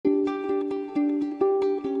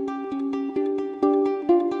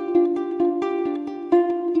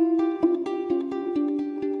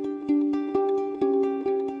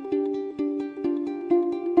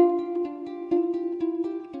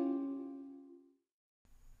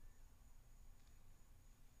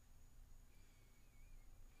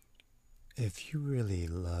If you really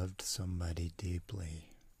loved somebody deeply,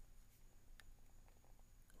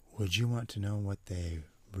 would you want to know what they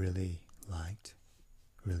really liked,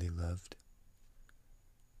 really loved?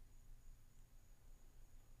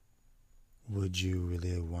 Would you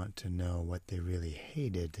really want to know what they really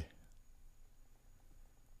hated?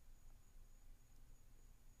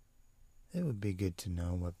 It would be good to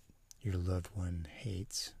know what your loved one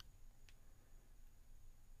hates.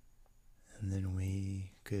 And then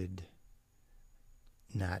we could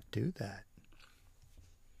not do that.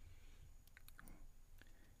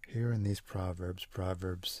 Here in these Proverbs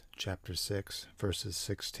chapter 6, verses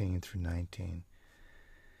 16 through 19,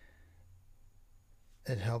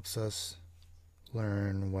 it helps us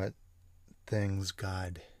learn what things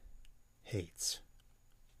God hates.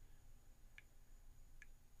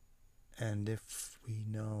 And if we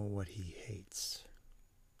know what He hates,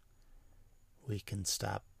 we can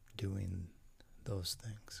stop doing those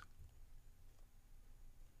things.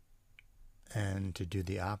 And to do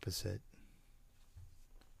the opposite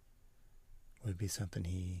would be something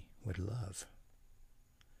He would love.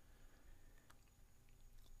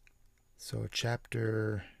 So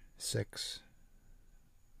chapter 6,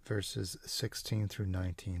 verses 16 through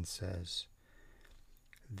 19 says,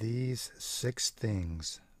 "These 6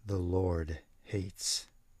 things the Lord hates.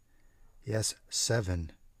 Yes,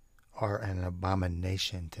 7 are an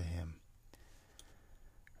abomination to Him."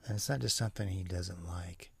 And it's not just something He doesn't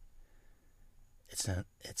like. It's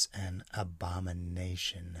an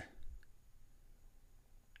abomination.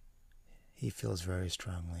 He feels very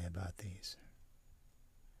strongly about these.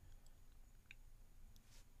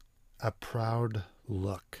 A proud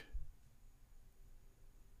look.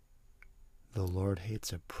 The Lord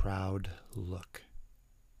hates a proud look.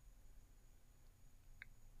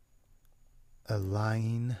 A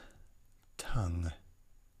lying tongue.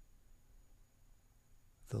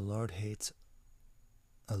 The Lord hates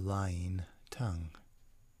a lying tongue.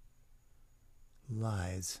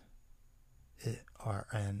 Lies are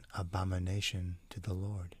an abomination to the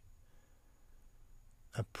Lord.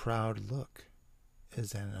 A proud look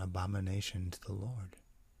is an abomination to the Lord.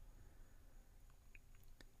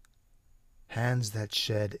 Hands that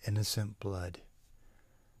shed innocent blood.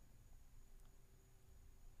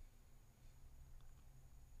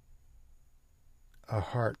 A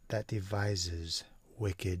heart that devises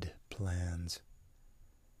wicked plans.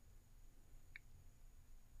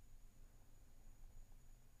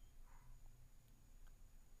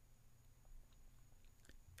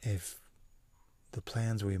 If the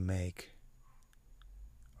plans we make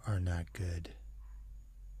are not good,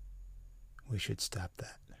 we should stop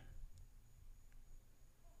that.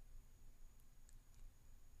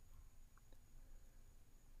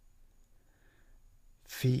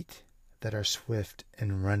 Feet that are swift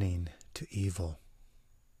in running to evil.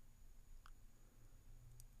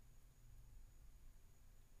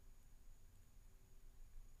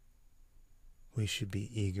 We should be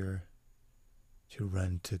eager to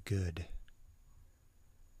run to good.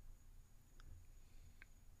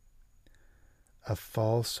 A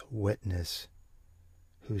false witness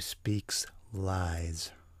who speaks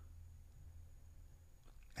lies,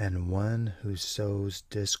 and one who sows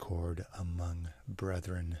discord among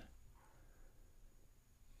brethren.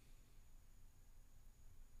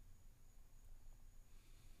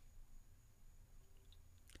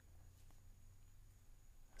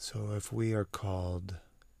 So if we are called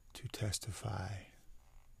to testify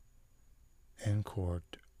in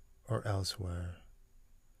court or elsewhere,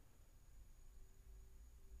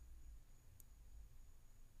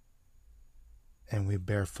 and we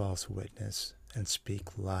bear false witness and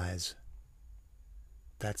speak lies,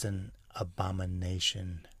 that's an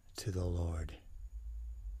abomination to the Lord.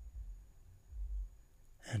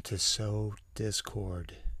 And to sow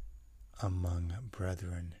discord among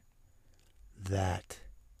brethren, that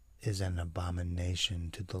is an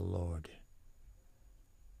abomination to the Lord.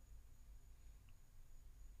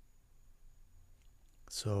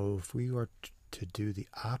 So if we are to do the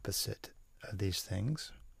opposite of these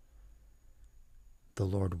things, the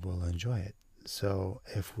Lord will enjoy it. So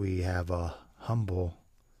if we have a humble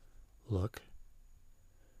look,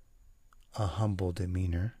 a humble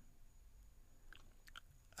demeanor,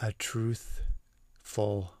 a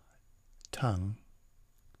truthful tongue,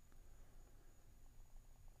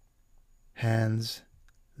 hands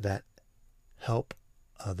that help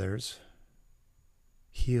others,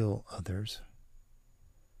 heal others,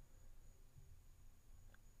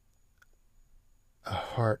 a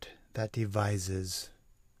heart that devises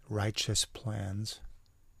righteous plans,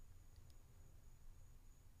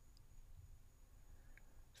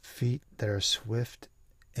 feet that are swift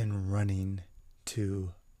in running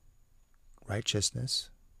to righteousness,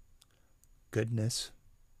 goodness,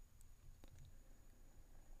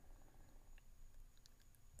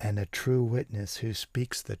 and a true witness who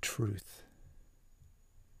speaks the truth,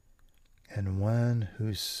 and one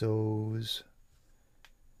who sows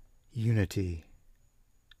unity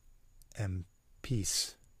and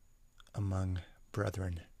peace among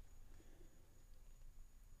brethren.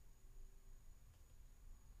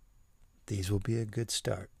 These will be a good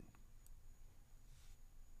start.